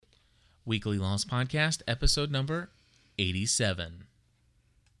Weekly Lost Podcast, episode number 87.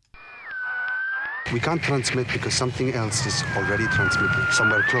 We can't transmit because something else is already transmitting.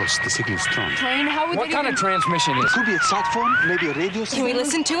 Somewhere close, the signal's strong. Train, how would What kind of transmission is It it? could be a sat phone, maybe a radio signal. Can we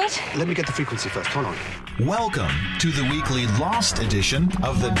listen to it? Let me get the frequency first. Hold on. Welcome to the weekly Lost edition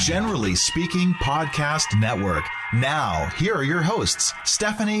of the Generally Speaking Podcast Network. Now, here are your hosts,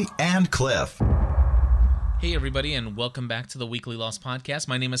 Stephanie and Cliff. Hey, everybody, and welcome back to the Weekly Lost Podcast.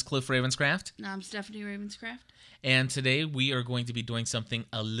 My name is Cliff Ravenscraft. And I'm Stephanie Ravenscraft. And today we are going to be doing something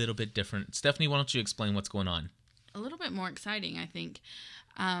a little bit different. Stephanie, why don't you explain what's going on? A little bit more exciting, I think.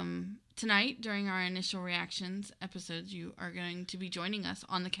 Tonight, during our initial reactions episodes, you are going to be joining us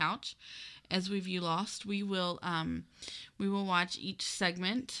on the couch as we view Lost. We will watch each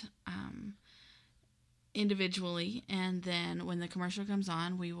segment individually, and then when the commercial comes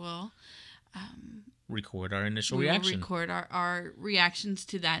on, we will record our initial reaction. Record our reactions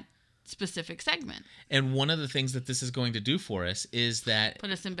to that specific segment. And one of the things that this is going to do for us is that...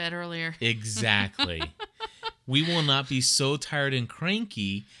 Put us in bed earlier. Exactly. We will not be so tired and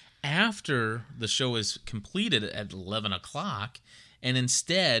cranky after the show is completed at 11 o'clock. And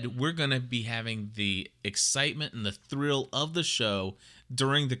instead, we're going to be having the excitement and the thrill of the show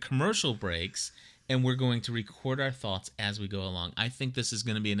during the commercial breaks. And we're going to record our thoughts as we go along. I think this is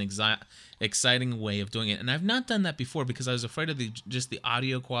going to be an exciting way of doing it. And I've not done that before because I was afraid of just the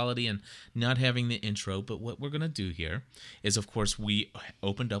audio quality and not having the intro. But what we're going to do here is, of course, we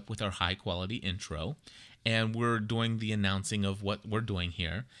opened up with our high-quality intro. And we're doing the announcing of what we're doing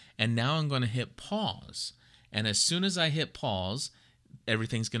here. And now I'm going to hit pause. And as soon as I hit pause,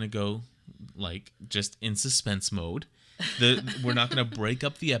 everything's going to go like just in suspense mode. We're not going to break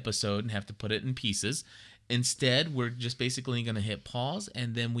up the episode and have to put it in pieces. Instead, we're just basically going to hit pause,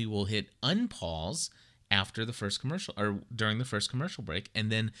 and then we will hit unpause after the first commercial, or during the first commercial break.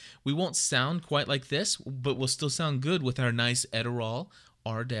 And then we won't sound quite like this, but we'll still sound good with our nice Edirol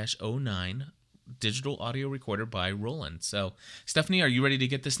R-09 digital audio recorder by Roland. So, Stephanie, are you ready to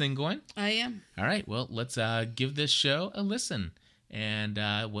get this thing going? I am. All right. Well, let's give this show a listen. And,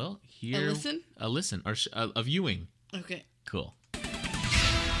 here... A listen? A listen, or a viewing. Okay. Cool. He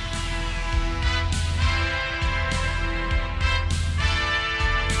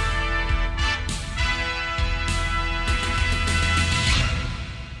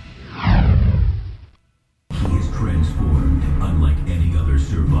is transformed, unlike any other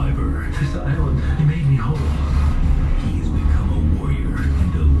survivor. This island made me whole. He has become a warrior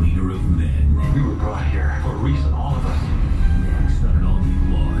and a leader of men. We were brought here for a reason, all of us. Next on It All Be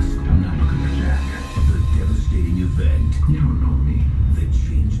Lost, I'm not looking for Jack. the devastating event You don't know me. that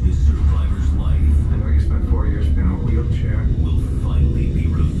changed this survivor's life I know you spent 4 years in a wheelchair. will finally be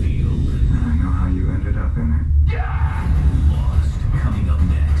revealed. I know how you ended up in it. Lost, coming up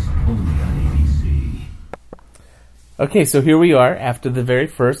next, only on ABC. Okay, so here we are after the very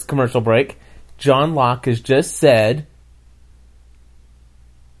first commercial break. John Locke has just said...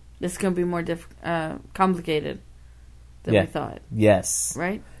 This is going to be more complicated than we thought, Yes.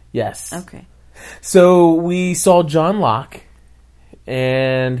 right? Yes. Okay. So we saw John Locke,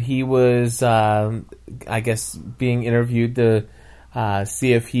 and he was, I guess, being interviewed to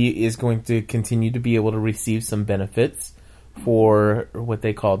see if he is going to continue to be able to receive some benefits for what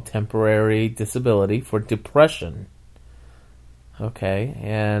they call temporary disability for depression. Okay,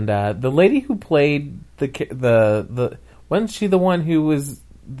 and the lady who played the wasn't she the one who was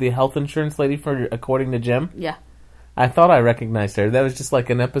the health insurance lady for According to Jim? Yeah. I thought I recognized her. That was just like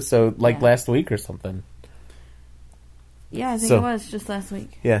an episode like last week or something. Yeah, I think it was just last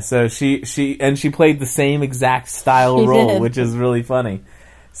week. Yeah, so she played the same exact style She role, did. which is really funny.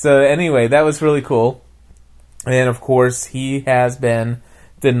 So anyway, that was really cool. And of course, he has been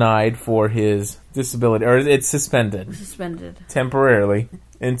denied for his disability, or it's suspended temporarily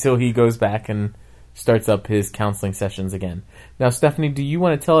until he goes back and starts up his counseling sessions again. Now, Stephanie, do you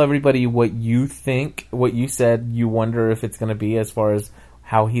want to tell everybody what you think, what you said you wonder if it's going to be as far as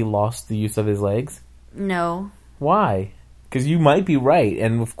how he lost the use of his legs? No. Why? Because you might be right,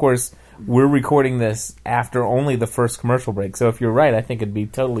 and of course, we're recording this after only the first commercial break, so if you're right, I think it'd be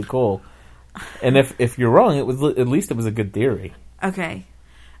totally cool. And if you're wrong, at least it was a good theory. Okay.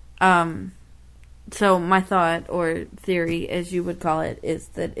 So my thought, or theory, as you would call it, is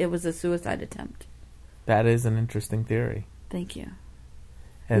that it was a suicide attempt. That is an interesting theory. Thank you.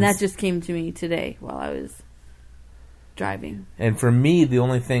 And that just came to me today while I was driving. And for me, the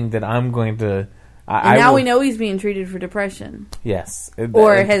only thing that I'm going to... we know he's being treated for depression. Yes.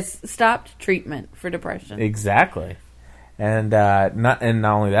 Or has stopped treatment for depression. Exactly. And not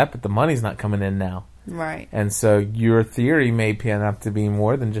only that, but the money's not coming in now. Right. And so your theory may pan up to be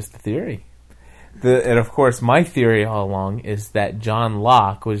more than just a theory. And of course, my theory all along is that John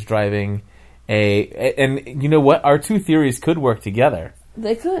Locke was driving and you know what? Our two theories could work together.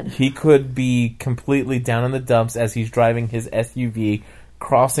 They could. He could be completely down in the dumps as he's driving his SUV,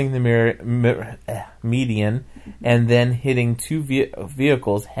 crossing the median, and then hitting two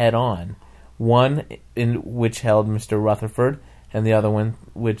vehicles head on. One in which held Mr. Rutherford, and the other one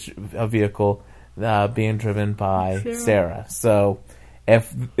a vehicle being driven by Sarah. So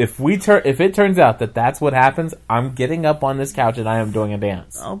if it turns out that that's what happens, I'm getting up on this couch and I am doing a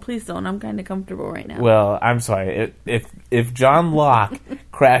dance. Oh, please don't. I'm kind of comfortable right now. Well, I'm sorry. If John Locke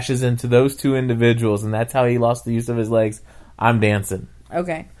crashes into those two individuals and that's how he lost the use of his legs, I'm dancing.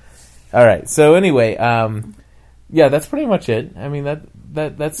 Okay. All right. So anyway, yeah, that's pretty much it. I mean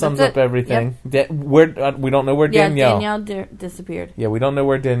that sums up everything. Yep. We don't know where Danielle. Yeah, Danielle disappeared. Yeah, we don't know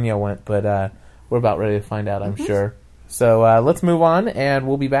where Danielle went, but we're about ready to find out, I'm sure. So let's move on, and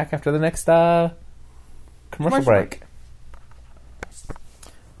we'll be back after the next commercial break.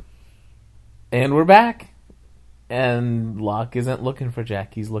 And we're back. And Locke isn't looking for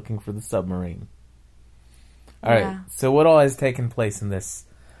Jack. He's looking for the submarine. All right. So what all has taken place in this?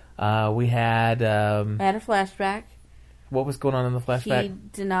 We had a flashback. What was going on in the flashback? He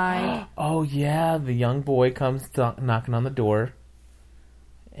denied. Oh, yeah. The young boy comes knocking on the door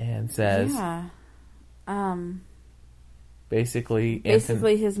and says... Yeah. Basically,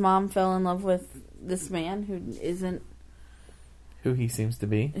 his mom fell in love with this man who isn't... Who he seems to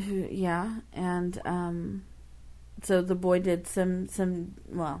be. And so the boy did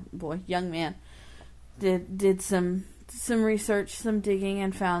young man, did some research, some digging,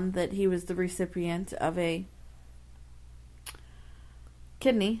 and found that he was the recipient of a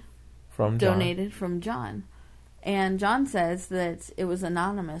kidney donated from John. And John says that it was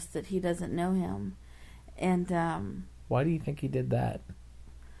anonymous, that he doesn't know him. And why do you think he did that?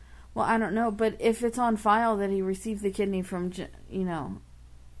 Well, I don't know, but if it's on file that he received the kidney from,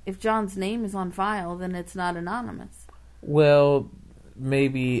 if John's name is on file, then it's not anonymous. Well,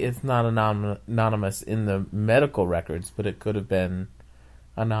 maybe it's not anonymous in the medical records, but it could have been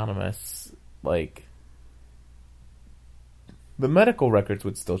anonymous. Like, the medical records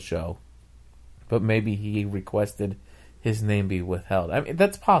would still show, but maybe he requested his name be withheld. I mean,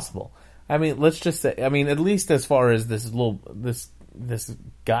 that's possible. I mean, let's just say, at least as far as this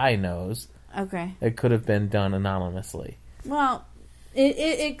guy knows, okay, it could have been done anonymously. Well,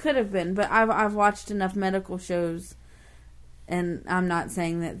 it could have been, but I've watched enough medical shows, and I'm not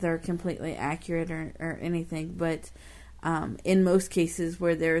saying that they're completely accurate or anything, but in most cases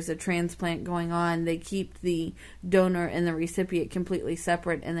where there is a transplant going on, they keep the donor and the recipient completely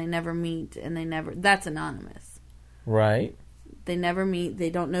separate, and they never meet, and that's anonymous. Right. They never meet. They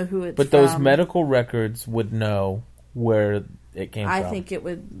don't know who it's from. But those medical records would know where it came from. I think it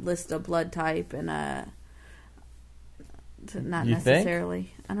would list a blood type and not you necessarily.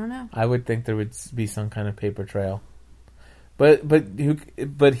 Think? I don't know. I would think there would be some kind of paper trail. But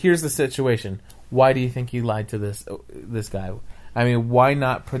here's the situation. Why do you think he lied to this guy? I mean, why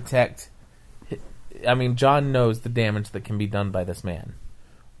not protect... I mean, John knows the damage that can be done by this man.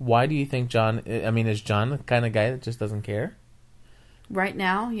 Why do you think John... I mean, is John the kind of guy that just doesn't care? Right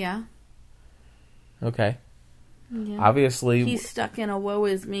now, yeah. Okay. Yeah. Obviously... He's stuck in a woe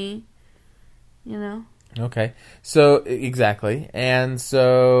is me, Okay. So, exactly. And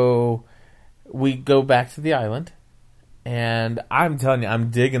so, we go back to the island. And I'm telling you, I'm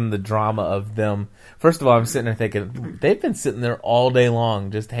digging the drama of them. First of all, I'm sitting there thinking, they've been sitting there all day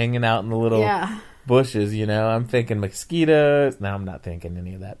long, just hanging out in the little bushes, I'm thinking mosquitoes. No, I'm not thinking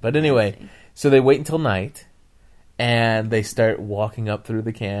any of that. But anyway, so they wait until night, and they start walking up through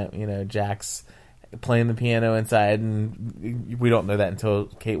the camp. Jack's playing the piano inside, and we don't know that until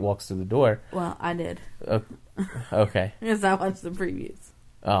Kate walks through the door. Well, I did. Okay. Because I watched the previews.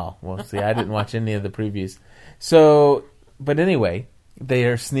 Oh, well, see, I didn't watch any of the previews. So, but anyway, they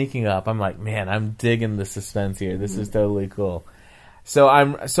are sneaking up. I'm like, man, I'm digging the suspense here. This is totally cool.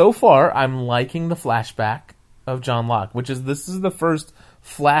 So so far, I'm liking the flashback of John Locke, this is the first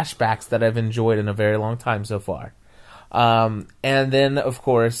flashbacks that I've enjoyed in a very long time so far. And then, of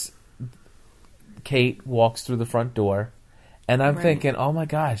course, Kate walks through the front door, and I'm thinking, oh my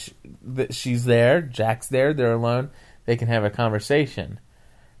gosh, she's there, Jack's there, they're alone, they can have a conversation.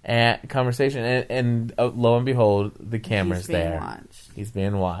 And lo and behold, the camera's there. He's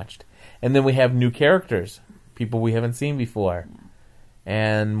being watched. And then we have new characters, people we haven't seen before.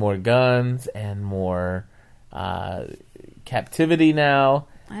 And more guns and more captivity now.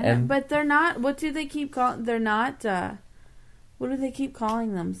 But they're not. What do they keep calling? They're not. What do they keep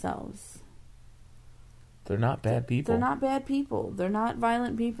calling themselves? They're not bad people. They're not bad people. They're not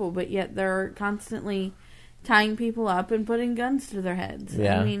violent people, but yet they're constantly tying people up and putting guns to their heads.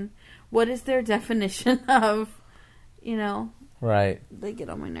 Yeah. I mean, what is their definition of, Right. They get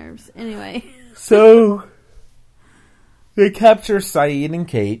on my nerves. Anyway. So, they capture Saeed and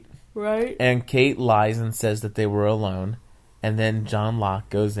Kate. Right. And Kate lies and says that they were alone. And then John Locke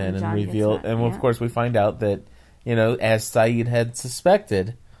goes in and reveals... And, of course, we find out that, as Saeed had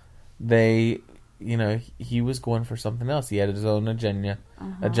suspected, he was going for something else. He had his own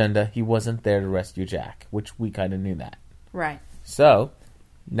agenda. He wasn't there to rescue Jack, which we kind of knew that. Right. So,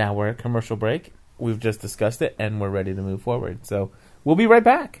 now we're at commercial break. We've just discussed it, and we're ready to move forward. So, we'll be right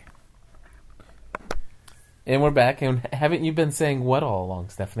back. And we're back, and haven't you been saying what all along,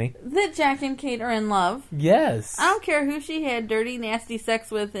 Stephanie? That Jack and Kate are in love. Yes. I don't care who she had dirty, nasty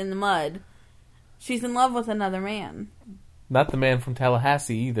sex with in the mud. She's in love with another man. Not the man from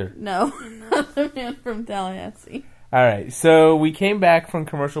Tallahassee either. No, not the man from Tallahassee. All right, so we came back from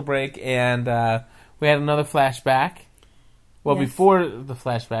commercial break, and we had another flashback. Well, Yes. before the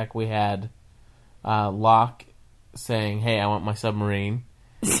flashback, we had Locke saying, "Hey, I want my submarine."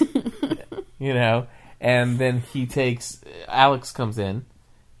 And then Alex comes in.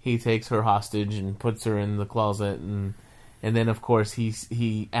 He takes her hostage and puts her in the closet, and then of course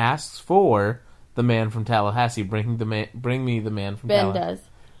he asks for the man from Tallahassee. Bring me the man from Ben Tallahassee. does.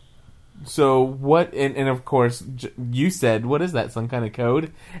 So what? And of course, you said, "What is that? Some kind of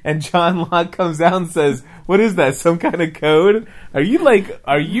code?" And John Locke comes out and says, "What is that? Some kind of code? Are you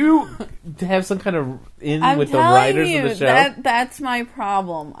to have some kind of with the writers of the show?" That's my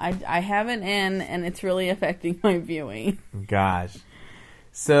problem. I have an in, and it's really affecting my viewing. Gosh.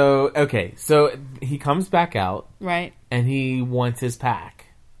 So okay, so he comes back out, Right. and he wants his pack.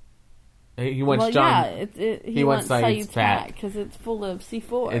 He wants Well, John. yeah, he wants Saeed's pack because it's full of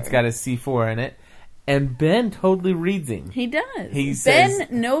C4. It's got a C4 in it, and Ben totally reads him. He does. He Ben says-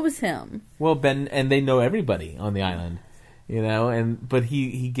 knows him. Well, Ben, and they know everybody on the island, but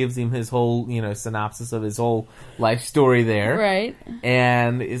he gives him his whole, synopsis of his whole life story there. Right.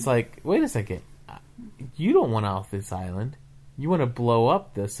 And it's like, wait a second, you don't want off this island. You want to blow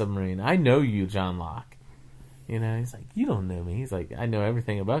up the submarine. I know you, John Locke. He's like, you don't know me. He's like, I know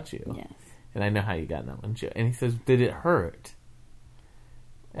everything about you. Yes. And I know how you got in jail. And he says, did it hurt?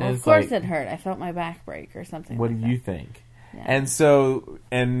 And Well, of it's course like, it hurt. I felt my back break or something. what like do you that. think? Yeah.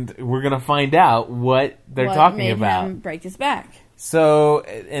 And we're going to find out what they're What talking made about. him break his back. So,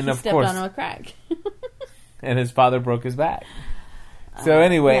 and He of stepped course, onto a crack. and his father broke his back. So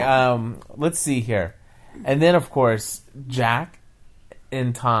anyway, yeah. Let's see here. And then, of course, Jack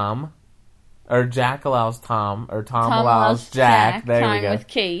and Tom, or Jack allows Tom, or Tom allows Jack. There time we go. with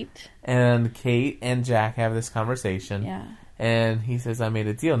Kate. And Kate and Jack have this conversation. Yeah. And he says, I made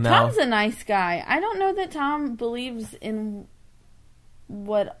a deal. Now, Tom's a nice guy. I don't know that Tom believes in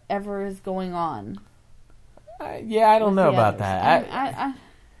whatever is going on. I don't know with the about others. that.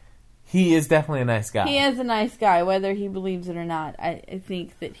 He is definitely a nice guy. He is a nice guy, whether he believes it or not. I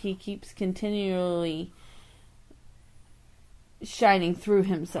think that he keeps continually shining through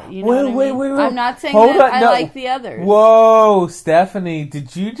himself. You know what I mean? Wait. I'm not saying Hold that on, I no. like the others. Whoa, Stephanie,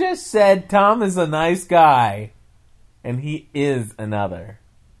 did you just said Tom is a nice guy? And he is another.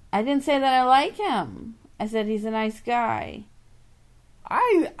 I didn't say that I like him. I said he's a nice guy.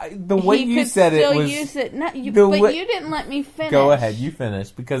 The way he you could said it still was... use it. No, you, the but way- you didn't let me finish. Go ahead, you finish.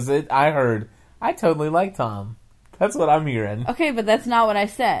 Because I heard, I totally like Tom. That's what I'm hearing. Okay, but that's not what I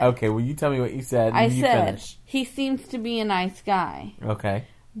said. Okay, well, you tell me what you said, I and you said finish. he seems to be a nice guy, Okay.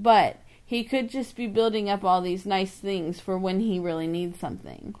 but he could just be building up all these nice things for when he really needs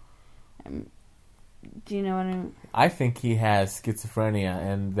something. Do you know what I mean? I think he has schizophrenia,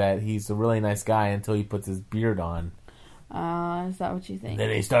 and that he's a really nice guy until he puts his beard on. Is that what you think?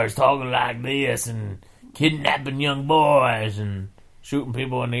 Then he starts talking like this, and kidnapping young boys, and shooting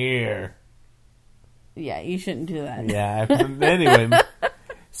people in the ear. Yeah, you shouldn't do that. Yeah, anyway.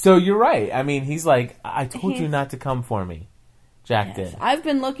 So you're right. I mean, he's like, I told you He's- not to come for me. Jack Yes. did. I've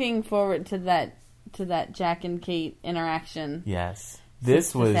been looking forward to that Jack and Kate interaction. Yes.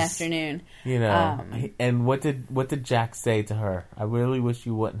 This was afternoon. And what did Jack say to her? I really wish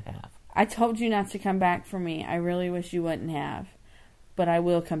you wouldn't have. I told you not to come back for me. I really wish you wouldn't have, but I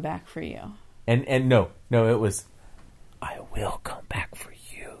will come back for you. And no, it was, I will come back for you.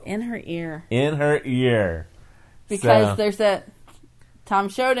 In her ear. In her ear. Because So- there's that. Tom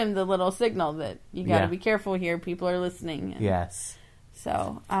showed him the little signal that you got to Yeah. be careful here. People are listening. And Yes.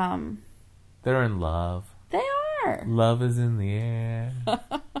 So, They're in love. they are. Love is in the air.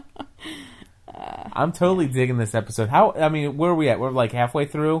 I'm totally digging this episode. Where are we at? We're like halfway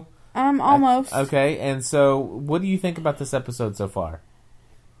through Almost. Okay, and so what do you think about this episode so far?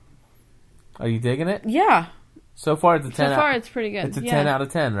 Are you digging it? Yeah. So far, it's a 10. So far, it's pretty good. It's a 10 out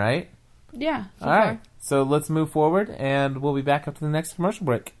of 10, right? Yeah. So all right. far. So let's move forward, and we'll be back after the next commercial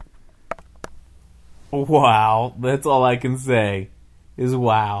break. Wow, that's all I can say. Is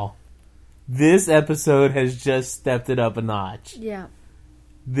wow. This episode has just stepped it up a notch. Yeah.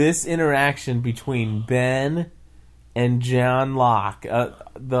 This interaction between Ben and John Locke,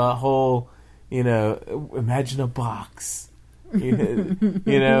 the whole, imagine a box.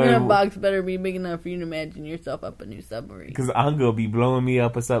 A box better be big enough for you to imagine yourself up a new submarine. Because I'm going to be blowing me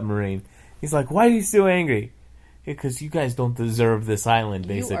up a submarine. He's like, why are you so angry? Because you guys don't deserve this island,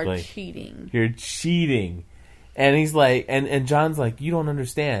 basically. You are cheating. You're cheating. And he's like, and John's like, you don't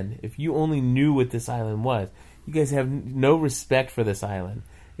understand. If you only knew what this island was, you guys have no respect for this island.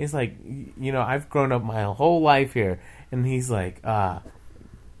 He's like, I've grown up my whole life here. And he's like, John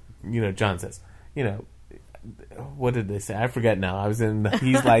says, what did they say? I forget now. I was in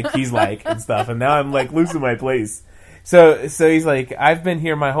he's like, and stuff. And now I'm like losing my place. So he's like, I've been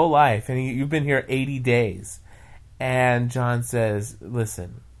here my whole life. And you've been here 80 days. And John says,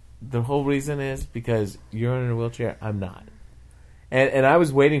 listen, the whole reason is because you're in a wheelchair, I'm not. And I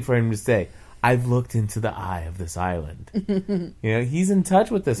was waiting for him to say, I've looked into the eye of this island. He's in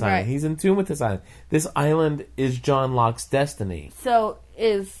touch with this island. Right. He's in tune with this island. This island is John Locke's destiny. So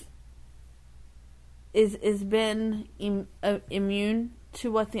is Ben immune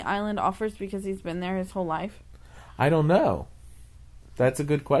to what the island offers because he's been there his whole life? I don't know. That's a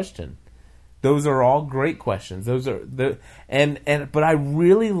good question. Those are all great questions. Those are but I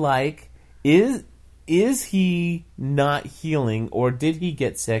really like, is he not healing, or did he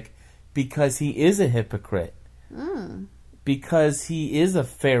get sick because he is a hypocrite? Because he is a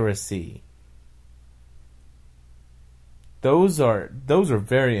Pharisee? Those are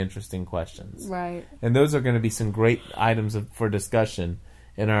very interesting questions. Right. And those are going to be some great items for discussion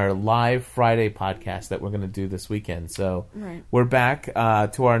in our live Friday podcast that we're going to do this weekend. So We're back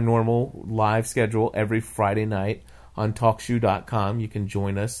to our normal live schedule every Friday night on TalkShoe.com. You can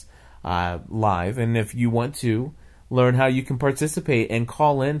join us live. And if you want to learn how you can participate and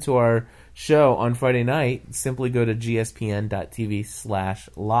call in to our show on Friday night, simply go to gspn.tv/live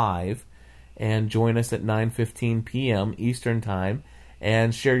and join us at 9:15 p.m. Eastern Time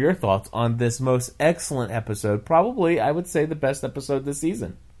and share your thoughts on this most excellent episode. Probably, I would say, the best episode this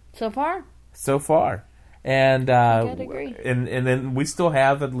season. So far. And I'd agree. And then we still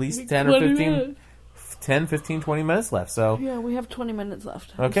have at least 10 or 15 15, 20 minutes left. So yeah, we have 20 minutes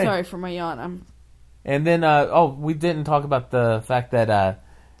left. Okay. I'm sorry for my yawn. And then we didn't talk about the fact that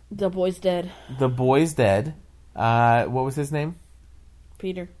The boy's dead. The boy's dead. What was his name?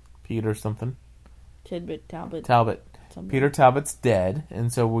 Peter something. Talbot. Something. Peter Talbot's dead,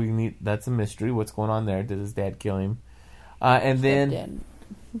 and so that's a mystery. What's going on there? Did his dad kill him? And then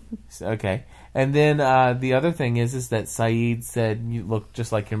okay. And then the other thing is that Saeed said, you look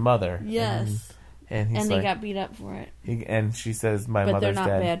just like your mother. Yes. And they got beat up for it. And she says, my mother's dead. But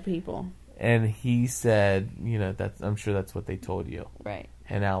they're not bad people. And he said, I'm sure that's what they told you. Right.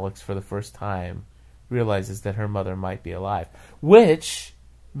 And Alex, for the first time, realizes that her mother might be alive. Which,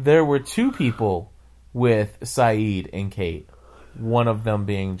 there were two people with Saeed and Kate. One of them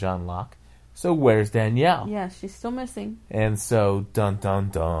being John Locke. So where's Danielle? Yeah, she's still missing. And so, dun dun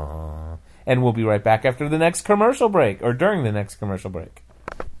dun. And we'll be right back after the next commercial break, or during the next commercial break.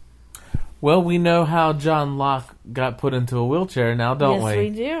 Well, we know how John Locke got put into a wheelchair now, don't we? Yes, we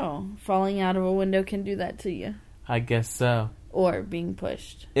do. Falling out of a window can do that to you. I guess so. Or being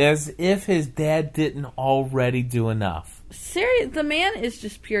pushed. As if his dad didn't already do enough. Serious, the man is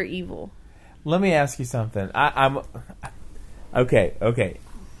just pure evil. Let me ask you something. I'm okay.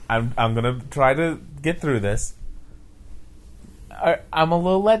 I'm gonna try to get through this. I'm a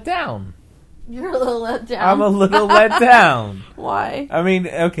little let down. You're a little let down. I'm a little let down. Why? I mean,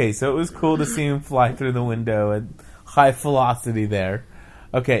 okay, so it was cool to see him fly through the window at high velocity there.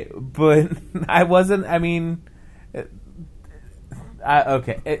 Okay, but I wasn't. I mean, it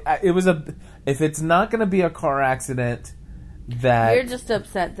was a. If it's not going to be a car accident, that you're just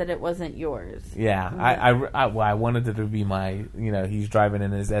upset that it wasn't yours. Yeah, mm-hmm. I wanted it to be my. He's driving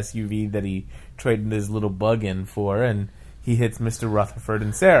in his SUV that he traded his little bug in for, and he hits Mr. Rutherford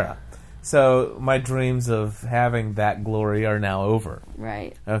and Sarah. So my dreams of having that glory are now over.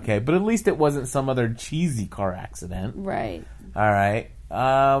 Right. Okay, but at least it wasn't some other cheesy car accident. Right. All right.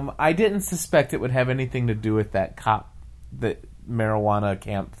 I didn't suspect it would have anything to do with that marijuana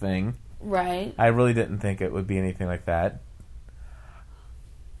camp thing. Right. I really didn't think it would be anything like that.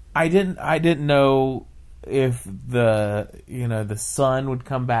 I didn't know if the son would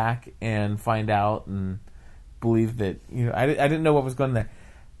come back and find out and believe that, I didn't know what was going there.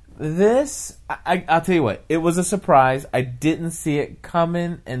 This, I'll tell you what, it was a surprise. I didn't see it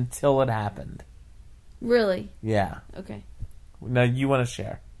coming until it happened. Really? Yeah. Okay. Now you want to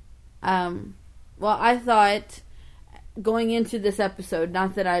share? Well, I thought going into this episode,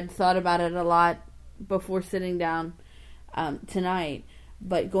 not that I'd thought about it a lot before sitting down tonight,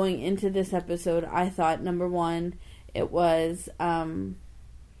 but going into this episode, I thought, number one, it was a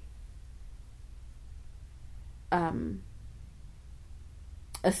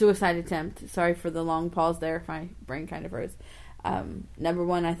suicide attempt. Sorry for the long pause there. My brain kind of froze. Number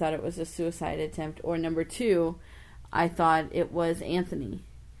one, I thought it was a suicide attempt. Or number two, I thought it was Anthony.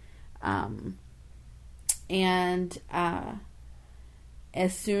 And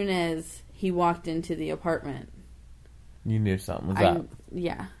as soon as he walked into the apartment, you knew something was up.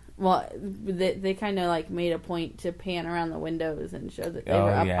 Yeah. Well, they kind of like made a point to pan around the windows and show that they were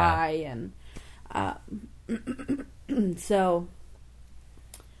up high, and so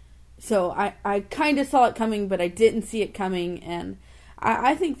I kind of saw it coming, but I didn't see it coming, and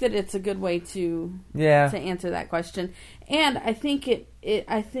I think that it's a good way to answer that question, and I think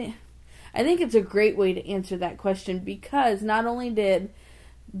I think it's a great way to answer that question, because not only did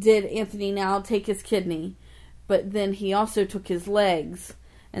Anthony now take his kidney, but then he also took his legs.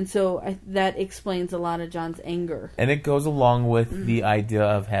 And so that explains a lot of John's anger. And it goes along with the idea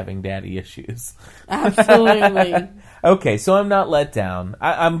of having daddy issues. Absolutely. Okay, so I'm not let down.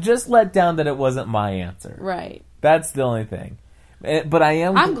 I'm just let down that it wasn't my answer. Right. That's the only thing. But I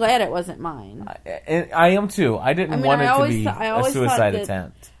am... I'm glad it wasn't mine. I am too. I didn't want it to be a suicide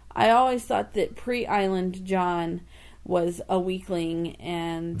attempt. I always thought that pre-Island John was a weakling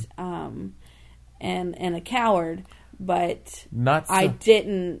and a coward. But I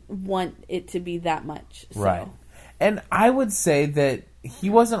didn't want it to be that much. So. Right. And I would say that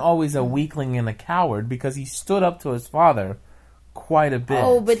he wasn't always a weakling and a coward, because he stood up to his father quite a bit.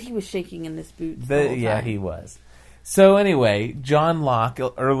 Oh, but he was shaking in his boots the whole time. Yeah, he was. So anyway, John Locke,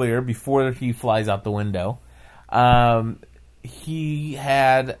 earlier, before he flies out the window, he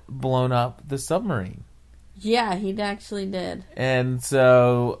had blown up the submarine. Yeah, he actually did. And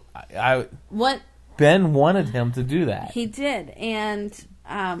so Ben wanted him to do that. He did, and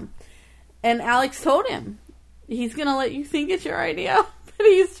Alex told him he's going to let you think it's your idea, but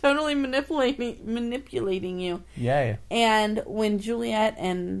he's totally manipulating you. Yeah. And when Juliet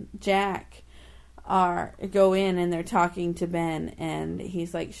and Jack go in and they're talking to Ben, and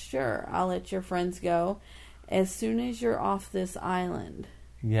he's like, "Sure, I'll let your friends go as soon as you're off this island."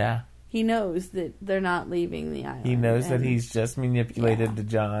 Yeah. He knows that they're not leaving the island. He knows that he's just manipulated to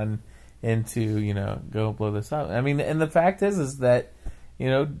John into, go blow this up. I mean, and the fact is that,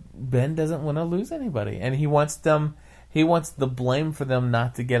 Ben doesn't want to lose anybody. And he wants the blame for them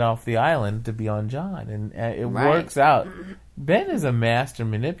not to get off the island to be on John. And it works out. Ben is a master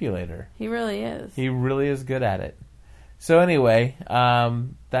manipulator. He really is. He really is good at it. So anyway,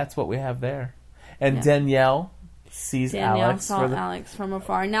 that's what we have there. And Danielle sees Alex. Saw Alex from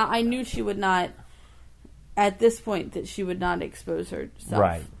afar. Now, I knew she would not, at this point, that she would not expose herself.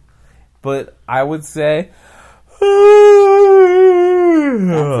 Right. But I would say... That's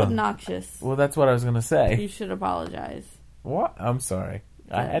obnoxious. Well, that's what I was going to say. You should apologize. What? I'm sorry.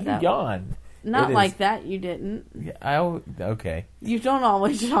 I had to yawn. Not like that, you didn't. Yeah, okay. You don't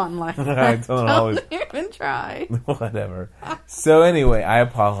always yawn like that. I don't always. Even try. Whatever. So anyway, I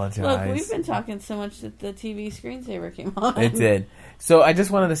apologize. Look, we've been talking so much that the TV screensaver came on. It did. So I just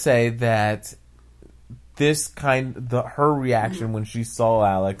wanted to say that her reaction when she saw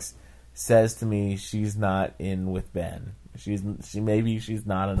Alex says to me she's not in with Ben. She's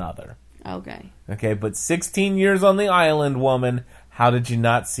not another. Okay, but 16 years on the island, woman. How did you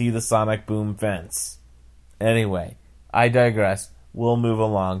not see the sonic boom fence? Anyway, I digress. We'll move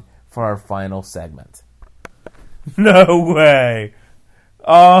along for our final segment. No way!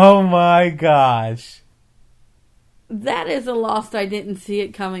 Oh my gosh. That is a lost I didn't see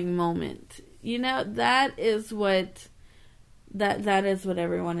it coming moment. That is what that is what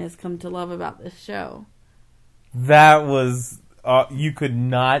everyone has come to love about this show. That was you could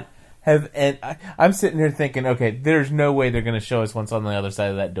not have, and I'm sitting here thinking, okay, there's no way they're going to show us what's on the other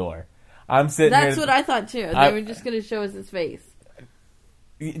side of that door. That's what I thought too. They were just going to show us his face.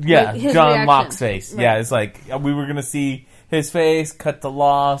 Yeah, his John reaction. Locke's face. Right. Yeah, it's like we were going to see his face, cut to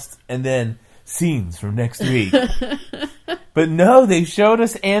Lost, and then scenes from next week. But no, they showed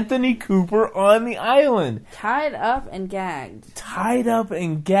us Anthony Cooper on the island. Tied up and gagged.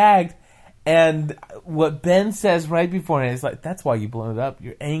 And what Ben says right beforehand is like, that's why you blown it up.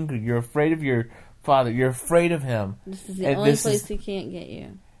 You're angry. You're afraid of your Father, you're afraid of him. This is the only place he can't get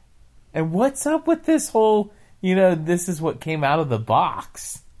you. And what's up with this whole, this is what came out of the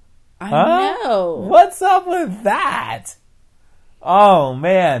box? I know. What's up with that? Oh,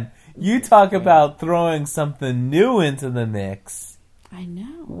 man. You talk about throwing something new into the mix. I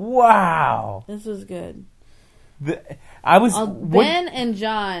know. Wow. This was good. Ben and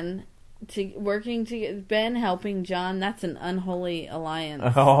John working together. Ben helping John. That's an unholy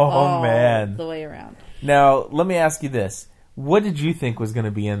alliance. Oh, man. The way around. Now, let me ask you this. What did you think was going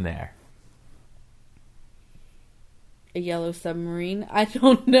to be in there? A yellow submarine? I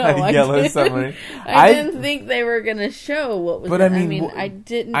don't know. A yellow submarine. I didn't think they were going to show what was. But I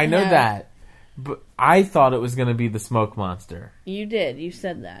didn't. I know that, but I thought it was going to be the smoke monster. You did. You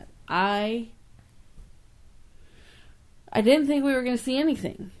said that. I didn't think we were going to see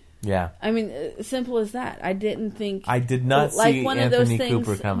anything. Yeah. I mean, simple as that. I didn't think. I did not see Anthony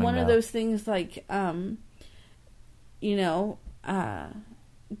Cooper coming. One of those things, like,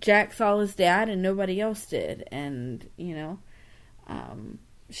 Jack saw his dad and nobody else did, and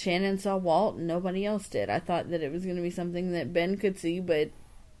Shannon saw Walt and nobody else did. I thought that it was going to be something that Ben could see, but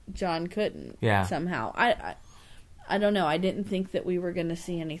John couldn't. Yeah. Somehow, I don't know. I didn't think that we were going to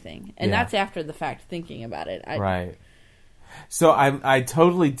see anything, and that's after the fact. Thinking about it, right. So I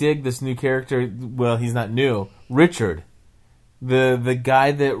totally dig this new character. Well, he's not new. Richard, the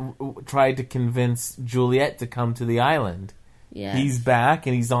guy that tried to convince Juliet to come to the island. Yeah, he's back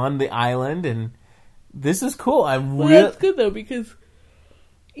and he's on the island, and this is cool. That's good though, because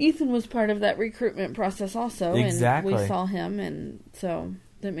Ethan was part of that recruitment process also. Exactly, and we saw him, and so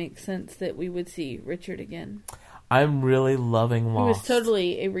that makes sense that we would see Richard again. I'm really loving Lost. He was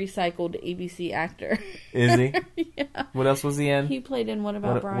totally a recycled ABC actor. Is he? Yeah. What else was he in? He played in What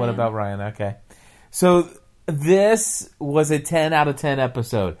About Brian? What About Brian? Okay. So this was a 10 out of 10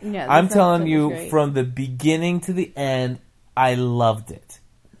 episode. Yeah, I'm telling you, from the beginning to the end, I loved it.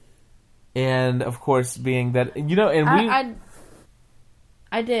 And, of course, being that, and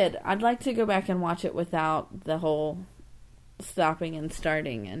I did. I'd like to go back and watch it without the whole stopping and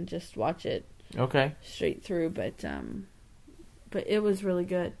starting and just watch it. Okay. Straight through, but it was really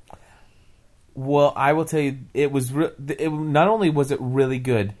good. Well, I will tell you, it was not only was it really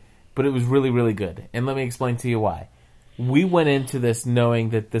good, but it was really, really good. And let me explain to you why. We went into this knowing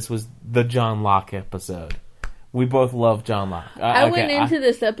that this was the John Locke episode. We both love John Locke. I went into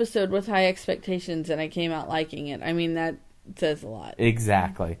this episode with high expectations, and I came out liking it. I mean, that says a lot.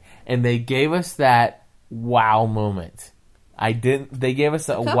 Exactly. And they gave us that wow moment. They gave us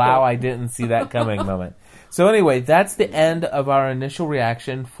a wow, I didn't see that coming moment. So anyway, that's the end of our initial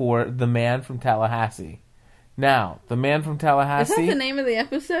reaction for The Man from Tallahassee. Now, The Man from Tallahassee... Is that the name of the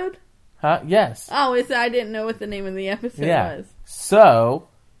episode? Huh? Yes. Oh, I didn't know what the name of the episode was. So,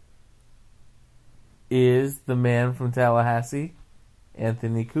 is The Man from Tallahassee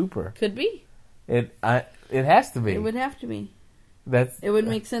Anthony Cooper? Could be. It has to be. It would have to be. It would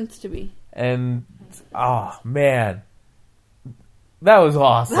make sense to be. And, oh, man... That was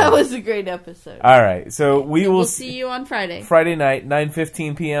awesome. That was a great episode. All right. So we'll see you on Friday. Friday night,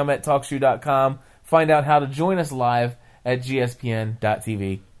 9:15 p.m. at TalkShoe.com. Find out how to join us live at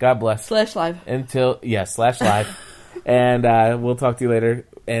gspn.tv. God bless. /live. /live. And we'll talk to you later.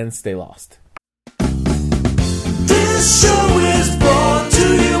 And stay lost. This show is brought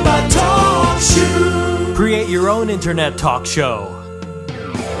to you by TalkShoe. Create your own internet talk show.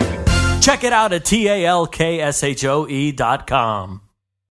 Check it out at TalkShoe.com.